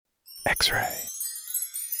X-Ray.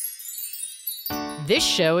 This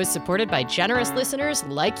show is supported by generous listeners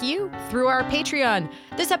like you through our Patreon.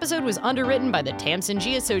 This episode was underwritten by the Tamsin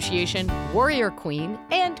G Association, Warrior Queen,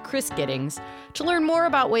 and Chris Giddings. To learn more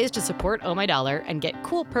about ways to support Oh My Dollar and get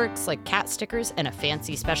cool perks like cat stickers and a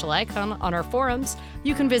fancy special icon on our forums,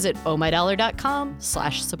 you can visit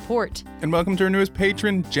ohmydollar.com/support. And welcome to our newest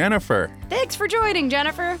patron, Jennifer. Thanks for joining,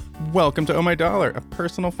 Jennifer. Welcome to Oh My Dollar, a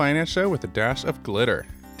personal finance show with a dash of glitter.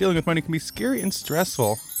 Dealing with money can be scary and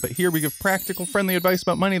stressful, but here we give practical, friendly advice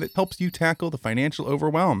about money that helps you tackle the financial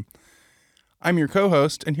overwhelm. I'm your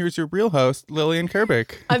co-host, and here's your real host, Lillian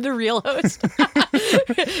Kerbick. I'm the real host.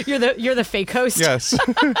 You're the fake host. Yes.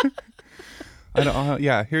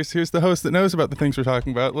 Here's the host that knows about the things we're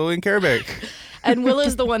talking about, Lillian Kerbick. And Will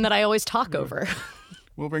is the one that I always talk over.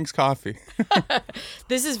 Will brings coffee.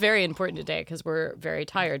 This is very important today because we're very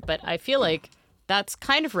tired, but I feel like that's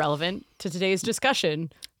kind of relevant to today's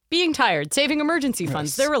discussion. Being tired, saving emergency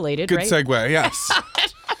funds, they're related, Good right? segue, yes.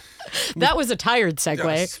 That was a tired segue.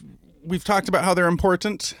 Yes. We've talked about how they're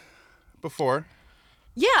important before.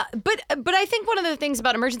 Yeah, but I think one of the things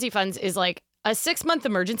about emergency funds is like a 6-month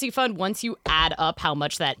emergency fund, once you add up how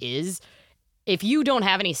much that is, if you don't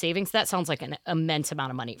have any savings, that sounds like an immense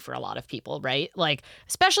amount of money for a lot of people, right? Like,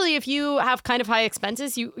 especially if you have kind of high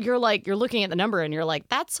expenses, you're looking at the number and you're like,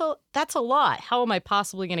 that's a lot. How am I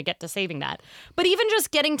possibly going to get to saving that? But even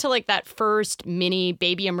just getting to like that first mini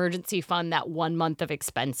baby emergency fund, that 1 month of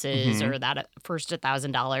expenses or that first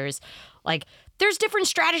 $1,000, like there's different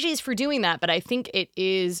strategies for doing that. But I think it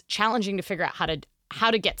is challenging to figure out how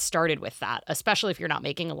to get started with that, especially if you're not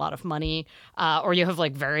making a lot of money or you have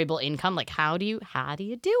like variable income. Like, how do you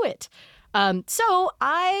do it? So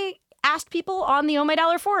I asked people on the Oh My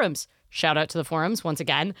Dollar forums, shout out to the forums once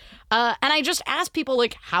again. And I just asked people,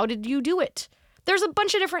 like, how did you do it? There's a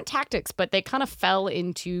bunch of different tactics, but they kind of fell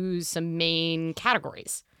into some main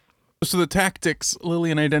categories. So the tactics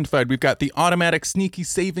Lillian identified, we've got the automatic sneaky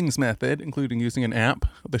savings method, including using an app,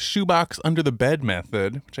 the shoebox under the bed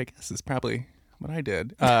method, which I guess is probably what I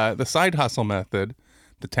did, the side hustle method,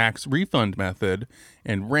 the tax refund method,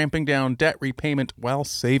 and ramping down debt repayment while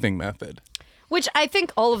saving method. Which I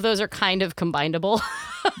think all of those are kind of combinable.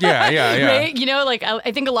 Yeah. Right? You know, like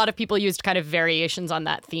I think a lot of people used kind of variations on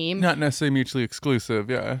that theme. Not necessarily mutually exclusive,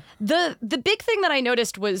 yeah. The big thing that I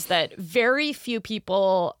noticed was that very few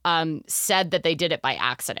people said that they did it by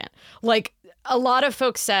accident. Like a lot of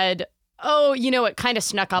folks said, oh, you know, it kind of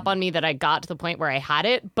snuck up on me that I got to the point where I had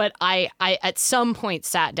it, but I at some point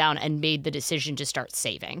sat down and made the decision to start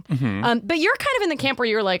saving. Mm-hmm. But you're kind of in the camp where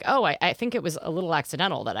you're like, oh, I think it was a little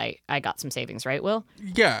accidental that I got some savings, right, Will?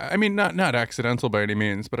 Yeah, I mean, not accidental by any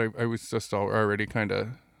means, but I was just already kind of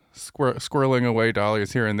squirreling away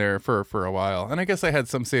dollars here and there for a while. And I guess I had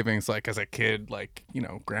some savings, like as a kid, like, you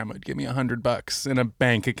know, grandma would give me $100 in a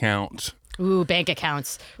bank account. Ooh, bank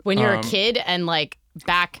accounts. When you're a kid and like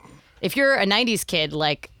back... If you're a 90s kid,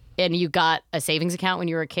 like, and you got a savings account when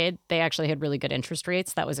you were a kid, they actually had really good interest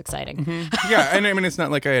rates. That was exciting. Mm-hmm. Yeah, and I mean, it's not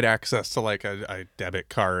like I had access to like a debit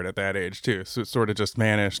card at that age too. So it sort of just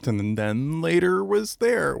vanished and then later was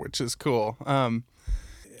there, which is cool. I'll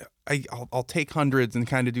take hundreds and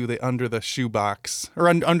kind of do the under the shoebox or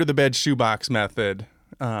under the bed shoebox method.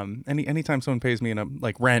 Anytime someone pays me in a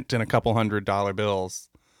like rent in a couple $100 bills,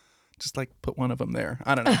 just like put one of them there.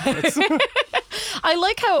 I don't know. I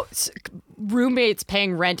like how roommates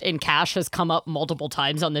paying rent in cash has come up multiple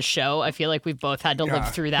times on the show. I feel like we've both had to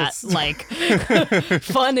live through that like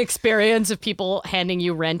fun experience of people handing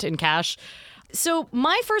you rent in cash. So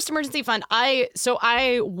my first emergency fund,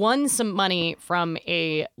 I won some money from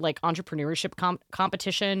a like entrepreneurship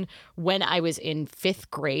competition when I was in 5th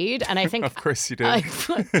grade, and I think of course you did. I've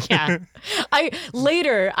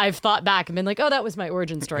thought back and been like, oh, that was my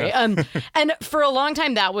origin story. And for a long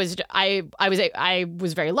time, that was I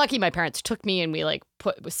was very lucky. My parents took me and we like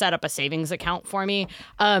set up a savings account for me.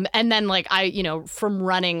 And then like from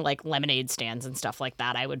running like lemonade stands and stuff like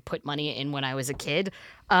that, I would put money in when I was a kid.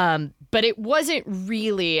 But it wasn't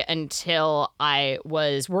really until I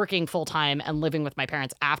was working full time and living with my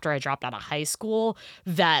parents after I dropped out of high school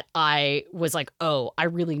that I was like, oh, I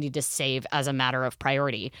really need to save as a matter of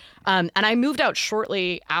priority. And I moved out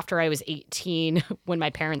shortly after I was 18 when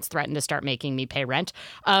my parents threatened to start making me pay rent.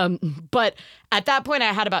 But at that point,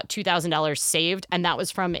 I had about $2,000 saved, and that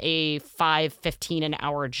was from a $5.15 an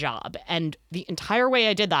hour job. And the entire way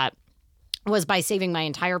I did that was by saving my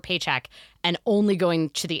entire paycheck and only going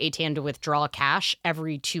to the ATM to withdraw cash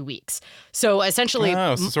every 2 weeks. So essentially...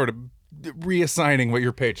 Oh, so sort of reassigning what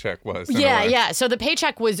your paycheck was. Yeah. So the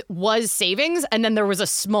paycheck was savings, and then there was a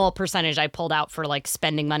small percentage I pulled out for like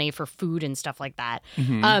spending money for food and stuff like that.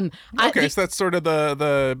 Okay, so that's sort of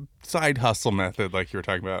the side hustle method, like you were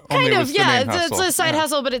talking about. Kind Only it of, was the yeah. main It's hustle. a side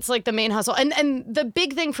hustle, but it's like the main hustle. And the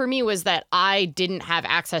big thing for me was that I didn't have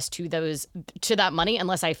access to that money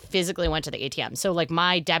unless I physically went to the ATM. So like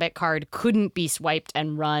my debit card couldn't be swiped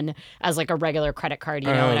and run as like a regular credit card, in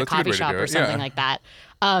a that's a good coffee way to shop do or it, something yeah. like that.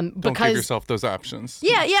 Don't give Because yourself those options.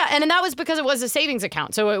 yeah, and that was because it was a savings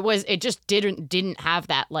account, so it just didn't have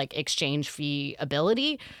that like exchange fee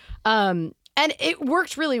ability, and it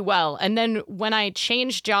worked really well. And then when I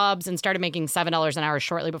changed jobs and started making $7 an hour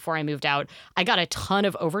shortly before I moved out, I got a ton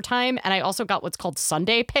of overtime, and I also got what's called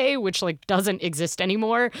Sunday pay, which like doesn't exist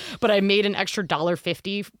anymore. But I made an extra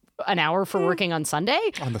 $1.50 an hour for working on Sunday.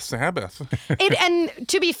 On the Sabbath. And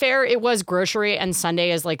to be fair, it was grocery, and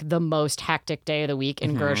Sunday is like the most hectic day of the week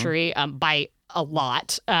in grocery by a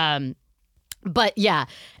lot. But yeah,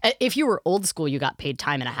 if you were old school, you got paid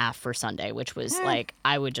time and a half for Sunday, which was like,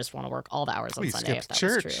 I would just want to work all the hours on You Sunday if skipped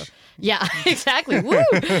that was church. true. Yeah, exactly. Woo!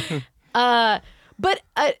 But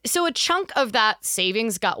so a chunk of that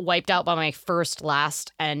savings got wiped out by my first,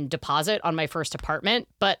 last, and deposit on my first apartment.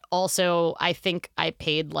 But also, I think I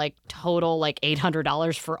paid like total like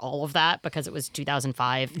 $800 for all of that because it was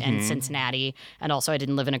 2005 in Cincinnati. And also, I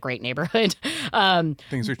didn't live in a great neighborhood.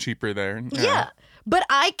 Things are cheaper there. Yeah. But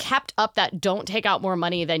I kept up that don't take out more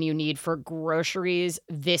money than you need for groceries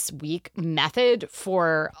this week method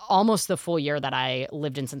for almost the full year that I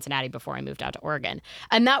lived in Cincinnati before I moved out to Oregon.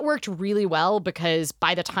 And that worked really well because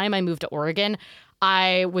by the time I moved to Oregon,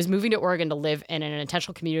 I was moving to Oregon to live in an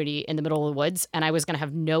intentional community in the middle of the woods, and I was going to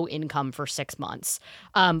have no income for 6 months.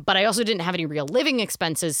 But I also didn't have any real living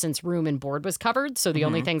expenses since room and board was covered. So the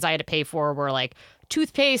only things I had to pay for were like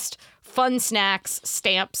toothpaste, fun snacks,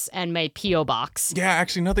 stamps, and my P.O. box. Yeah,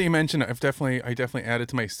 actually, now that you mention it, I definitely added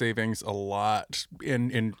to my savings a lot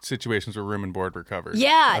in situations where room and board were covered.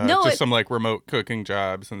 Yeah, just some like remote cooking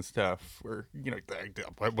jobs and stuff where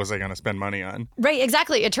what was I going to spend money on? Right,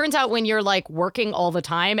 exactly. It turns out when you're like working all the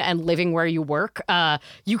time and living where you work,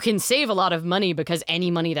 you can save a lot of money because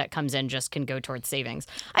any money that comes in just can go towards savings.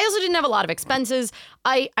 I also didn't have a lot of expenses.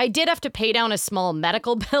 I did have to pay down a small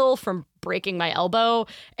medical bill from breaking my elbow,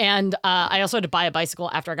 and I also had to buy a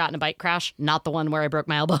bicycle after I got in a bike crash, not the one where I broke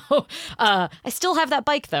my elbow. I still have that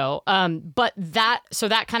bike though, but that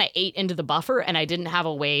kind of ate into the buffer, and I didn't have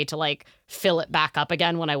a way to like fill it back up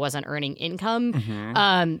again when I wasn't earning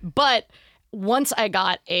income. But once I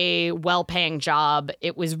got a well-paying job,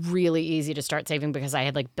 it was really easy to start saving because I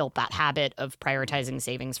had like built that habit of prioritizing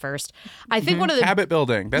savings first. I think one of the Habit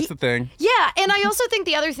building. That's the thing. yeah, and I also think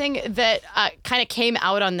the other thing that kind of came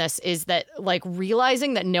out on this is that like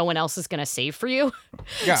realizing that no one else is going to save for you.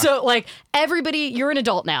 Yeah. So like you're an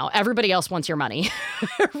adult now. Everybody else wants your money,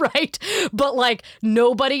 right? But like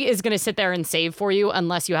nobody is going to sit there and save for you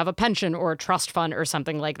unless you have a pension or a trust fund or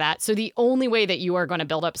something like that. So the only way that you are going to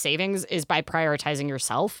build up savings is by prioritizing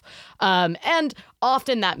yourself. And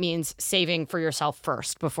often that means saving for yourself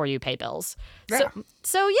first before you pay bills. Yeah.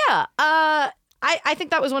 So yeah, I think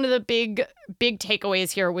that was one of the big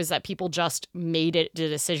takeaways here was that people just made it the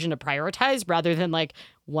decision to prioritize rather than like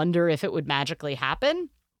wonder if it would magically happen.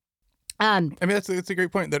 I mean, it's a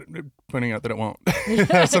great point that pointing out that it won't.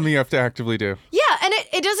 Something you have to actively do. Yeah, and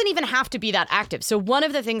it doesn't even have to be that active. So one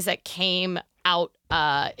of the things that came out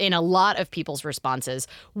in a lot of people's responses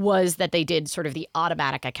was that they did sort of the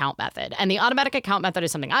automatic account method. And the automatic account method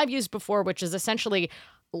is something I've used before, which is essentially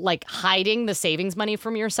like hiding the savings money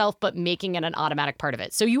from yourself, but making it an automatic part of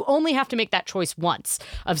it. So you only have to make that choice once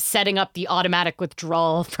of setting up the automatic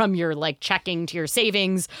withdrawal from your like checking to your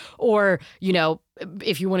savings, or, you know,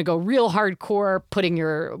 if you want to go real hardcore, putting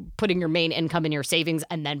your main income in your savings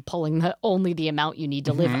and then pulling only the amount you need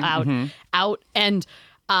to live out. And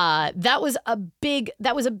that was a big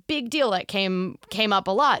deal that came up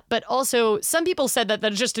a lot. But also some people said that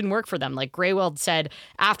just didn't work for them. Like Grayweld said,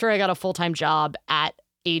 after I got a full-time job at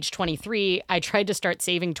age 23, I tried to start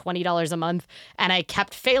saving $20 a month and I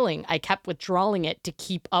kept failing. I kept withdrawing it to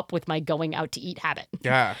keep up with my going out to eat habit.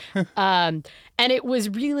 Yeah. And it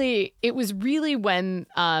was really when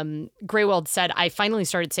Grayweld said, I finally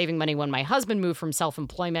started saving money when my husband moved from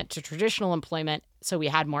self-employment to traditional employment. So we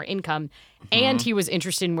had more income and he was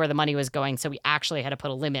interested in where the money was going. So we actually had to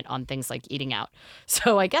put a limit on things like eating out.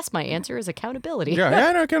 So I guess my answer is accountability.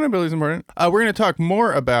 Yeah, no, accountability is important. We're going to talk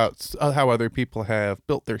more about how other people have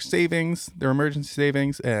built their savings, their emergency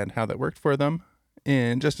savings, and how that worked for them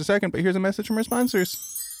in just a second. But here's a message from our sponsors.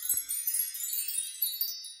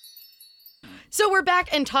 So we're back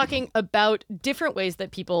and talking about different ways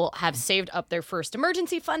that people have saved up their first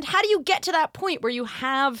emergency fund. How do you get to that point where you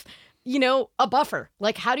have, a buffer?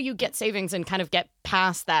 Like, how do you get savings and kind of get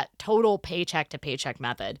past that total paycheck to paycheck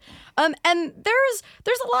method? And there's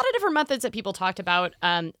a lot of different methods that people talked about.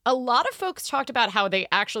 A lot of folks talked about how they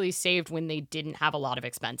actually saved when they didn't have a lot of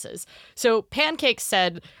expenses. So Pancake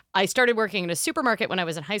said, I started working in a supermarket when I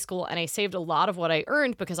was in high school, and I saved a lot of what I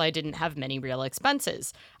earned because I didn't have many real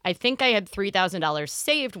expenses. I think I had $3,000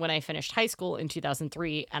 saved when I finished high school in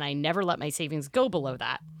 2003, and I never let my savings go below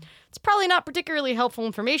that. It's probably not particularly helpful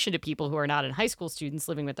information to people who are not in high school students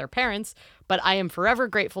living with their parents, but I am forever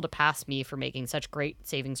grateful to past me for making such great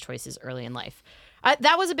savings choices early in life.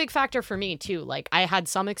 That was a big factor for me, too. Like, I had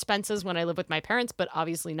some expenses when I lived with my parents, but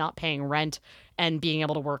obviously not paying rent and being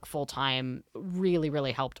able to work full time really,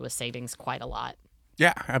 really helped with savings quite a lot.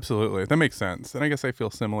 Yeah, absolutely. That makes sense. And I guess I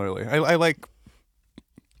feel similarly. I like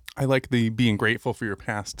the being grateful for your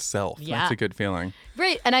past self. Yeah. That's a good feeling.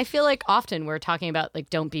 Right. And I feel like often we're talking about,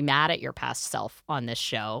 like, don't be mad at your past self on this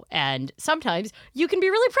show. And sometimes you can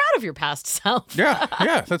be really proud of your past self. Yeah.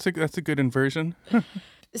 That's a good inversion.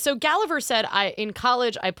 So Gulliver said, in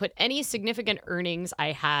college, I put any significant earnings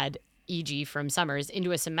I had, e.g. from summers,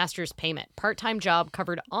 into a semester's payment. Part-time job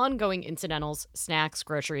covered ongoing incidentals, snacks,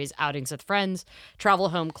 groceries, outings with friends, travel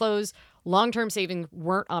home clothes. Long-term savings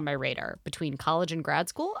weren't on my radar. Between college and grad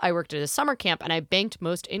school, I worked at a summer camp, and I banked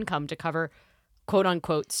most income to cover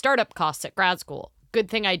quote-unquote startup costs at grad school. Good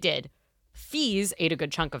thing I did. Fees ate a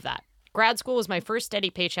good chunk of that. Grad school was my first steady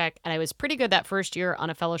paycheck, and I was pretty good that first year on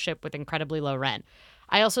a fellowship with incredibly low rent.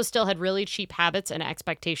 I also still had really cheap habits and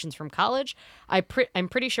expectations from college. I'm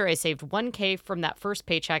pretty sure I saved $1,000 from that first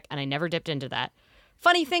paycheck, and I never dipped into that.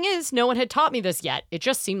 Funny thing is, no one had taught me this yet. It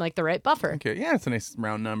just seemed like the right buffer. Okay, yeah, it's a nice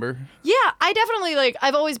round number. Yeah, I definitely,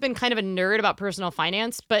 I've always been kind of a nerd about personal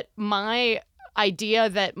finance, but my idea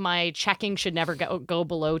that my checking should never go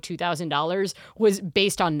below $2,000 was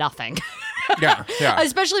based on nothing. Yeah.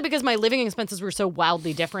 Especially because my living expenses were so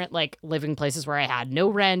wildly different, like living places where I had no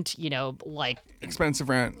rent, like expensive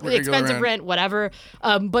rent, whatever.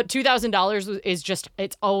 But $2,000 is just,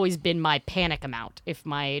 it's always been my panic amount. If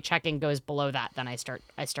my checking goes below that, then I start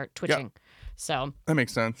twitching. Yep. So that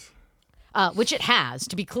makes sense. Which it has,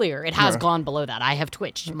 to be clear. It has gone below that. I have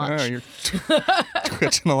twitched much. Oh, you're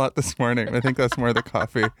twitching a lot this morning. I think that's more the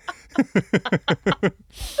coffee.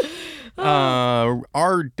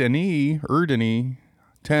 Ardeny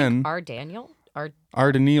 10.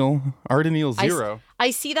 Ardeniel 0.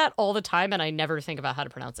 I see that all the time, and I never think about how to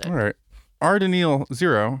pronounce it. All right. Ardeniel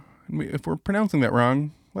 0. If we're pronouncing that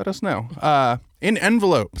wrong, let us know. In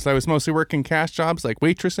envelopes. I was mostly working cash jobs like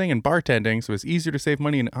waitressing and bartending, so it was easier to save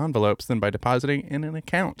money in envelopes than by depositing in an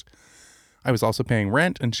account. I was also paying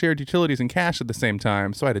rent and shared utilities in cash at the same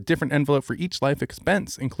time, so I had a different envelope for each life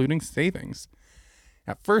expense, including savings.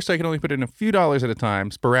 At first, I could only put in a few dollars at a time,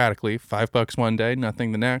 sporadically, $5 one day,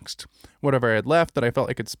 nothing the next. Whatever I had left that I felt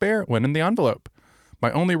I could spare went in the envelope.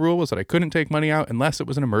 My only rule was that I couldn't take money out unless it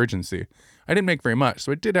was an emergency. I didn't make very much,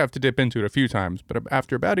 so I did have to dip into it a few times, but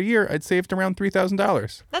after about a year, I'd saved around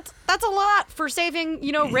 $3,000. That's a lot for saving,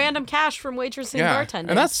 random cash from waitressing and bartending.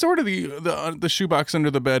 And that's sort of the shoebox under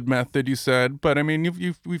the bed method you said, but I mean,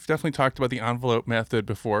 we've definitely talked about the envelope method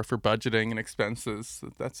before for budgeting and expenses.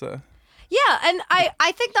 That's a... Yeah, and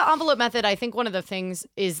I think the envelope method, I think one of the things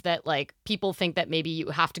is that, like, people think that maybe you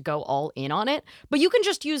have to go all in on it, but you can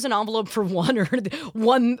just use an envelope for one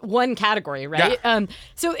category, right? Yeah.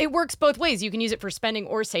 So it works both ways. You can use it for spending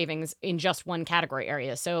or savings in just one category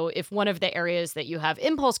area. So if one of the areas that you have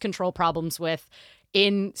impulse control problems with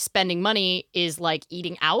in spending money is like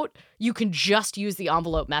eating out, you can just use the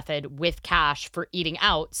envelope method with cash for eating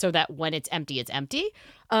out so that when it's empty, it's empty.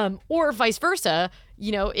 Or vice versa,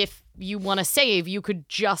 if you want to save, you could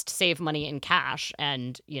just save money in cash.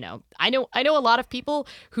 And, I know a lot of people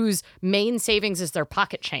whose main savings is their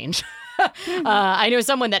pocket change. I know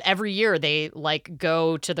someone that every year they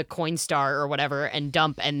go to the Coinstar or whatever and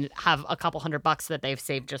dump and have a couple $100 that they've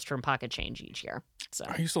saved just from pocket change each year. So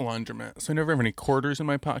I use a laundromat, so I never have any quarters in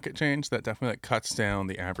my pocket change. That definitely cuts down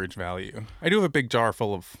the average value. I do have a big jar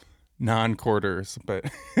full of non-quarters, but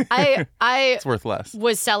it's worth less.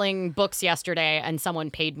 Was selling books yesterday and someone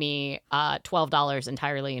paid me $12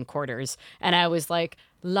 entirely in quarters, and I was like,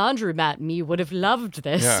 laundromat me would have loved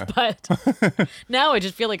this, but now I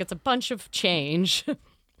just feel like it's a bunch of change.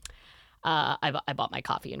 I bought my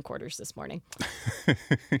coffee in quarters this morning.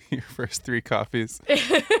 Your first 3 coffees.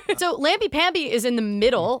 So Lambie-Pamby is in the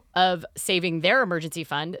middle of saving their emergency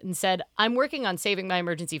fund and said, I'm working on saving my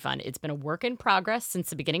emergency fund. It's been a work in progress since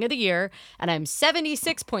the beginning of the year, and I'm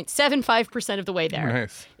 76.75% of the way there.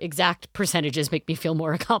 Nice. Exact percentages make me feel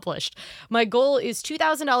more accomplished. My goal is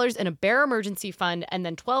 $2,000 in a bare emergency fund and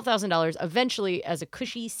then $12,000 eventually as a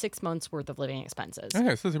cushy 6 months worth of living expenses.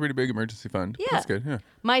 Okay, so that's a pretty big emergency fund. Yeah. That's good, yeah.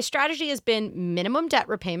 My strategy has been minimum debt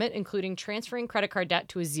repayment, including transferring credit card debt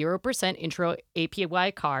to a 0% intro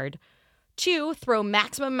APY card. 2, throw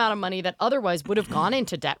maximum amount of money that otherwise would have gone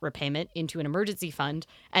into debt repayment into an emergency fund.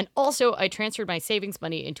 And also, I transferred my savings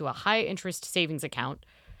money into a high-interest savings account.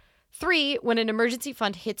 3, when an emergency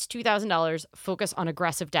fund hits $2,000, focus on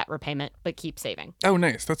aggressive debt repayment, but keep saving. Oh,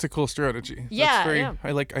 nice. That's a cool strategy. Yeah, That's yeah.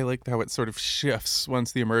 I like how it sort of shifts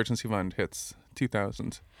once the emergency fund hits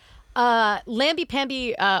 2,000.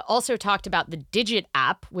 Lambie-Pamby also talked about the Digit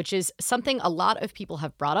app, which is something a lot of people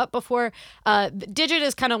have brought up before. Digit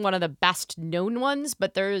is kind of one of the best known ones,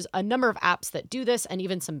 but there's a number of apps that do this and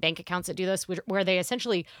even some bank accounts that do this, where they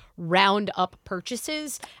essentially round up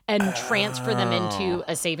purchases and transfer them into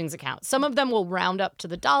a savings account. Some of them will round up to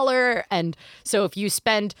the dollar. And so if you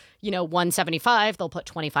spend, $1.75, they'll put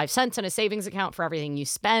 25 cents in a savings account for everything you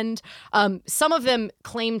spend. Some of them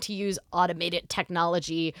claim to use automated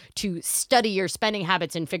technology to study your spending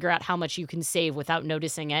habits and figure out how much you can save without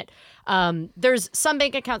noticing it. There's some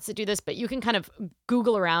bank accounts that do this, but you can kind of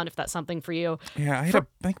Google around if that's something for you. Yeah, I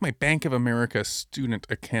think my Bank of America student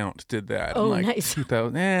account did that. Oh, in nice.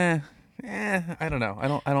 2000. I don't know.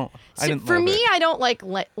 I didn't For love me, it. I don't like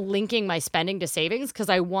linking my spending to savings because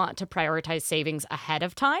I want to prioritize savings ahead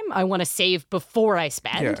of time. I want to save before I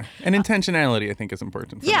spend. Yeah, and intentionality I think is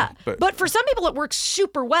important. For Yeah, me, but for some people it works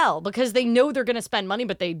super well because they know they're going to spend money,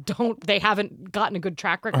 but they haven't gotten a good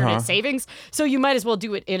track record at savings. So you might as well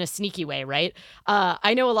do it in a sneaky way, right?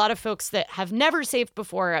 I know a lot of folks that have never saved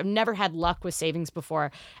before, have never had luck with savings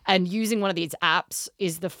before, and using one of these apps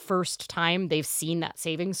is the first time they've seen that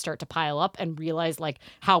savings start to pile up and realize like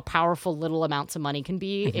how powerful little amounts of money can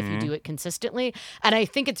be if you do it consistently. And I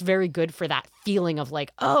think it's very good for that feeling of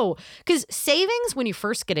like, oh, because savings, when you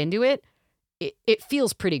first get into it, it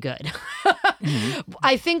feels pretty good.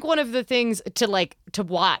 I think one of the things to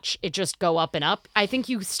watch it just go up and up, I think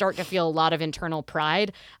you start to feel a lot of internal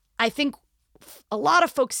pride. I think a lot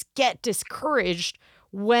of folks get discouraged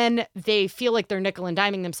when they feel like they're nickel and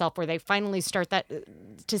diming themselves, where they finally start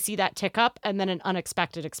to see that tick up, and then an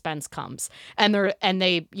unexpected expense comes, and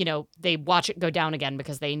they watch it go down again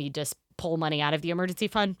because they need to pull money out of the emergency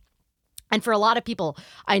fund. And for a lot of people,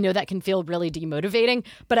 I know that can feel really demotivating,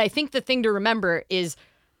 but I think the thing to remember is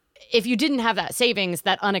if you didn't have that savings,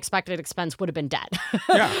 that unexpected expense would have been dead.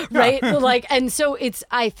 Yeah. Right? And so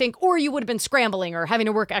I think, or you would have been scrambling or having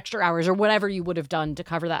to work extra hours or whatever you would have done to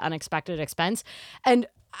cover that unexpected expense. And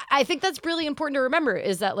I think that's really important to remember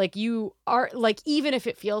is that like you are like, even if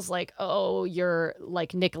it feels like, oh, you're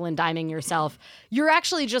like nickel and diming yourself, you're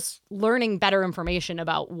actually just learning better information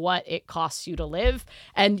about what it costs you to live.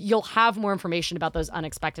 And you'll have more information about those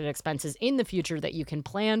unexpected expenses in the future that you can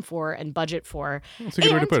plan for and budget for. That's a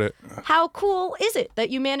good way to put it. How cool is it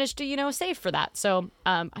that you managed to, save for that? So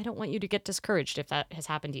I don't want you to get discouraged if that has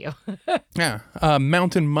happened to you. Yeah.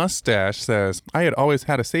 Mountain Mustache says, I had always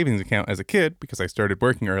had a savings account as a kid because I started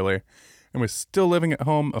working early and was still living at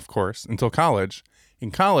home, of course, until college.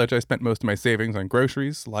 In college, I spent most of my savings on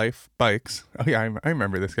groceries, life, bikes. Oh, yeah, I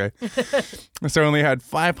remember this guy. So I only had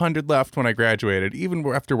 $500 left when I graduated, even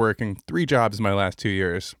after working 3 jobs in my last 2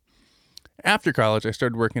 years. After college, I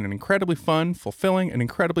started working in an incredibly fun, fulfilling, and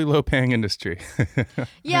incredibly low-paying industry.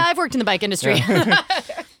 Yeah, I've worked in the bike industry.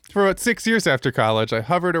 For about 6 years after college, I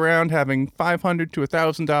hovered around having $500 to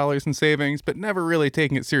 $1,000 in savings, but never really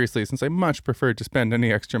taking it seriously since I much preferred to spend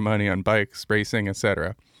any extra money on bikes, racing,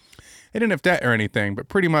 etc. I didn't have debt or anything, but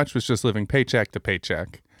pretty much was just living paycheck to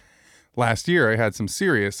paycheck. Last year, I had some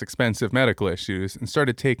serious, expensive medical issues and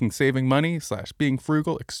started taking saving money / being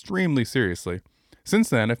frugal extremely seriously. Since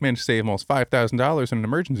then, I've managed to save almost $5,000 in an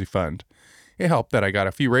emergency fund. It helped that I got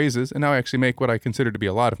a few raises, and now I actually make what I consider to be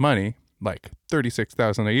a lot of money, like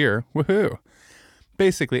 $36,000 a year. Woohoo!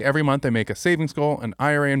 Basically, every month I make a savings goal, an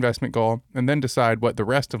IRA investment goal, and then decide what the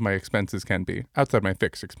rest of my expenses can be, outside my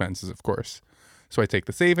fixed expenses, of course. So I take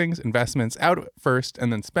the savings, investments out first,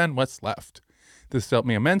 and then spend what's left. This helped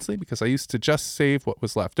me immensely because I used to just save what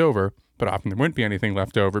was left over, but often there wouldn't be anything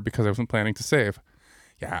left over because I wasn't planning to save.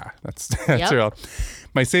 Yeah, that's Yep. real.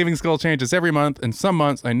 My savings goal changes every month, and some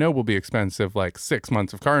months I know will be expensive, like 6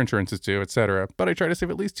 months of car insurance is due, etc. But I try to save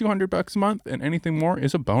at least $200 a month, and anything more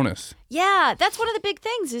is a bonus. Yeah, that's one of the big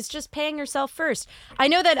things is just paying yourself first. I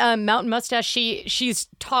know that Mountain Mustache, she's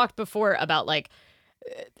talked before about like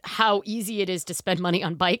how easy it is to spend money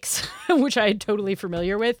on bikes, which I'm totally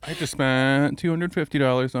familiar with. I just spent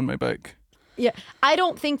 $250 on my bike. Yeah, I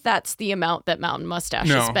don't think that's the amount that Mountain Mustache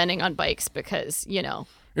No. is spending on bikes because, you know,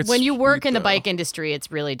 It's when you work sweet, in the though. bike industry,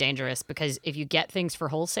 it's really dangerous because if you get things for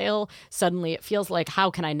wholesale, suddenly it feels like,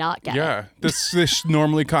 how can I not get it? Yeah, this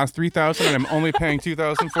normally costs $3,000, and I'm only paying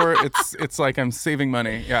 $2,000 for it. It's like I'm saving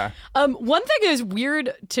money. Yeah. One thing that is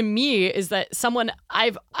weird to me is that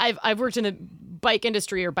I've worked in the bike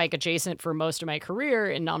industry or bike adjacent for most of my career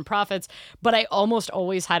in nonprofits, but I almost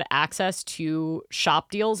always had access to shop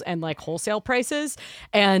deals and like wholesale prices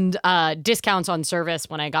and discounts on service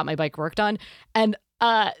when I got my bike worked on. And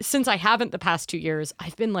since I haven't the past 2 years,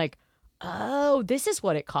 I've been like, oh, this is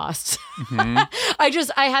what it costs. Mm-hmm.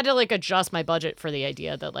 I had to like adjust my budget for the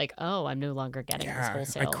idea that like, oh, I'm no longer getting this Yeah,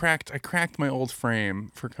 wholesale. I cracked my old frame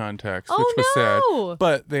for context, Oh, which was no. sad.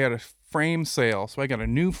 But they had a frame sale, so I got a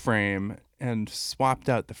new frame and swapped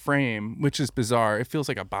out the frame, which is bizarre. It feels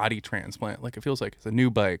like a body transplant. Like it feels like it's a new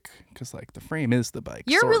bike because like the frame is the bike.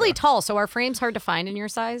 You're sorta. really tall, so are frames hard to find in your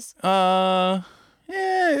size? Yeah.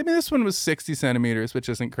 I mean, this one was 60 centimeters, which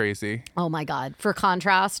isn't crazy. Oh my God. For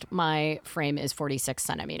contrast, my frame is 46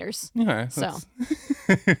 centimeters. Yeah. So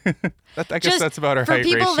I guess that's about our for height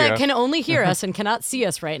people ratio. that can only hear us and cannot see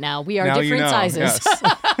us right now, we are Now different you know, sizes.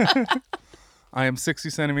 yes. I am 60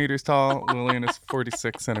 centimeters tall. Lillian is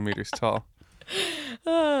 46 centimeters tall.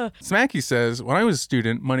 Smacky says, when I was a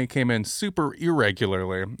student, money came in super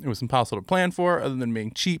irregularly. It was impossible to plan for other than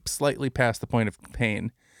being cheap, slightly past the point of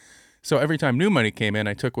pain. So every time new money came in,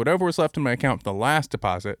 I took whatever was left in my account from the last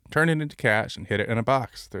deposit, turned it into cash, and hid it in a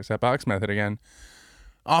box. There's that box method again.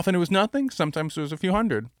 Often it was nothing. Sometimes it was a few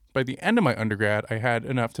hundred. By the end of my undergrad, I had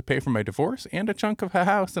enough to pay for my divorce and a chunk of a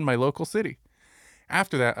house in my local city.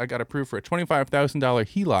 After that, I got approved for a $25,000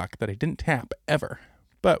 HELOC that I didn't tap ever,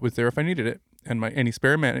 but was there if I needed it. And any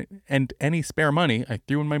spare money I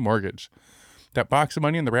threw in my mortgage. That box of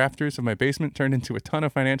money in the rafters of my basement turned into a ton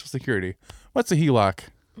of financial security. What's a HELOC?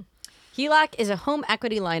 HELOC is a home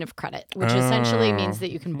equity line of credit, which essentially means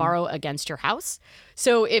that you can borrow against your house.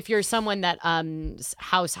 So if you're someone that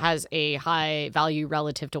house has a high value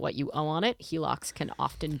relative to what you owe on it, HELOCs can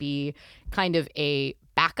often be kind of a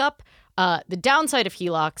backup. The downside of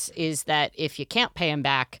HELOCs is that if you can't pay them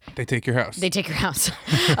back, They take your house. they take your house.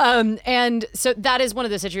 And so that is one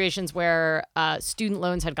of the situations where student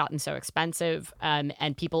loans had gotten so expensive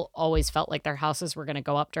and people always felt like their houses were going to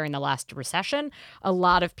go up during the last recession. A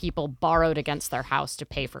lot of people borrowed against their house to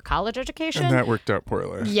pay for college education. And that worked out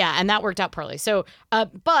poorly. Yeah, and that worked out poorly. So,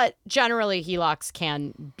 but generally, HELOCs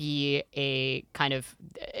can be a kind of,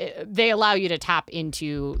 they allow you to tap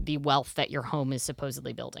into the wealth that your home is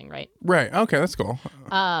supposedly building, right? Right. Okay, that's cool.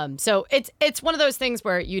 So it's one of those things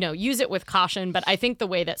where, you know, use it with caution. But I think the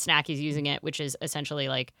way that Snacky's using it, which is essentially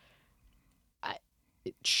like,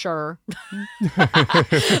 sure,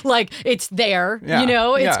 like it's there, Yeah, you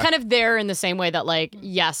know, it's yeah. kind of there in the same way that like,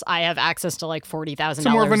 yes, I have access to like $40,000. It's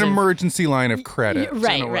more of an emergency line of credit. in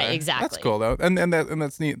Right, a right, way. exactly. That's cool though, and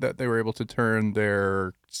that's neat that they were able to turn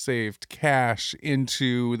their saved cash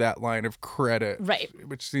into that line of credit. Right.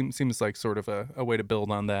 Which seems like sort of a way to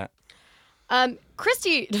build on that.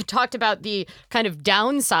 Christy talked about the kind of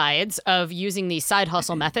downsides of using the side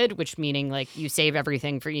hustle method, which meaning like you save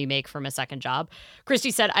everything you make from a second job.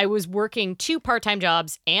 Christy said, I was working 2 part-time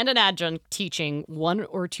jobs and an adjunct teaching 1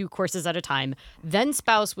 or 2 courses at a time. Then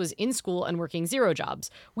spouse was in school and working 0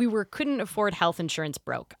 jobs. Couldn't afford health insurance,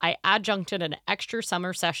 broke. I adjuncted an extra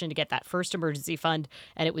summer session to get that first emergency fund,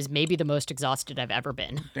 and it was maybe the most exhausted I've ever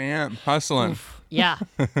been. Damn, hustling. Yeah.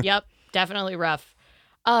 Yep. Definitely rough.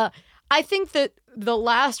 I think that the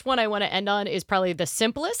last one I want to end on is probably the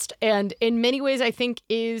simplest. And in many ways, I think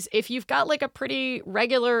is if you've got like a pretty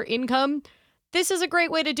regular income, this is a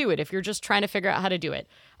great way to do it if you're just trying to figure out how to do it.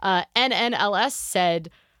 NNLS said,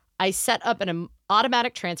 I set up an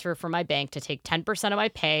automatic transfer from my bank to take 10% of my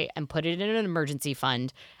pay and put it in an emergency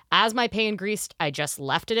fund. As my pay increased, I just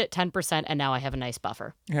left it at 10%, and now I have a nice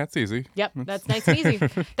buffer. Yeah, it's easy. Yep, that's nice and easy.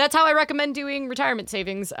 That's how I recommend doing retirement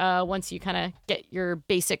savings. Once you kind of get your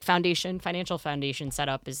basic financial foundation set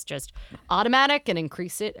up, is just automatic and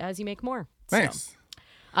increase it as you make more. Nice.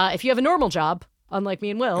 So, if you have a normal job, unlike me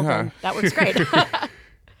and Will, then that works great.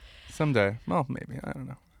 Someday. Well, maybe. I don't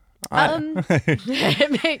know.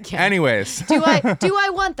 Yeah. Anyways. Do I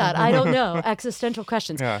want that? I don't know. Existential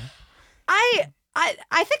questions. Yeah. I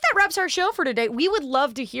think that wraps our show for today. We would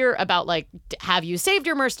love to hear about, like, have you saved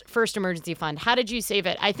your first emergency fund? How did you save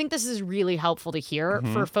it? I think this is really helpful to hear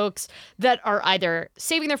for folks that are either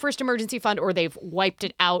saving their first emergency fund or they've wiped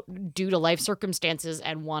it out due to life circumstances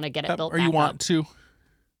and want to get it built or back you want up. to.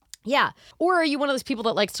 Yeah. Or are you one of those people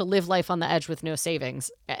that likes to live life on the edge with no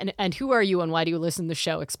savings? And who are you and why do you listen to the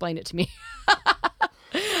show? Explain it to me.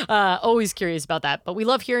 Always curious about that. But we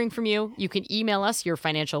love hearing from you. You can email us your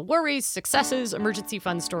financial worries, successes, emergency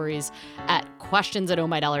fund stories at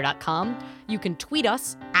questions@ohmydollar.com. You can tweet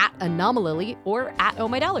us at Anomalily or at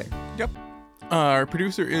ohmydollar. Yep. Our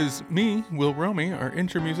producer is me, Will Romy. Our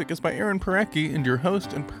intro music is by Aaron Parecki, and your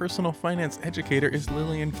host and personal finance educator is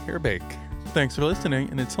Lillian Carebake. Thanks for listening,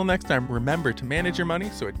 and until next time, remember to manage your money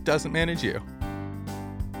so it doesn't manage you.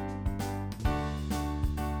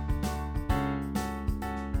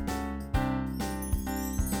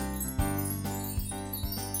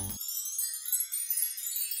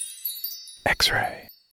 X-ray.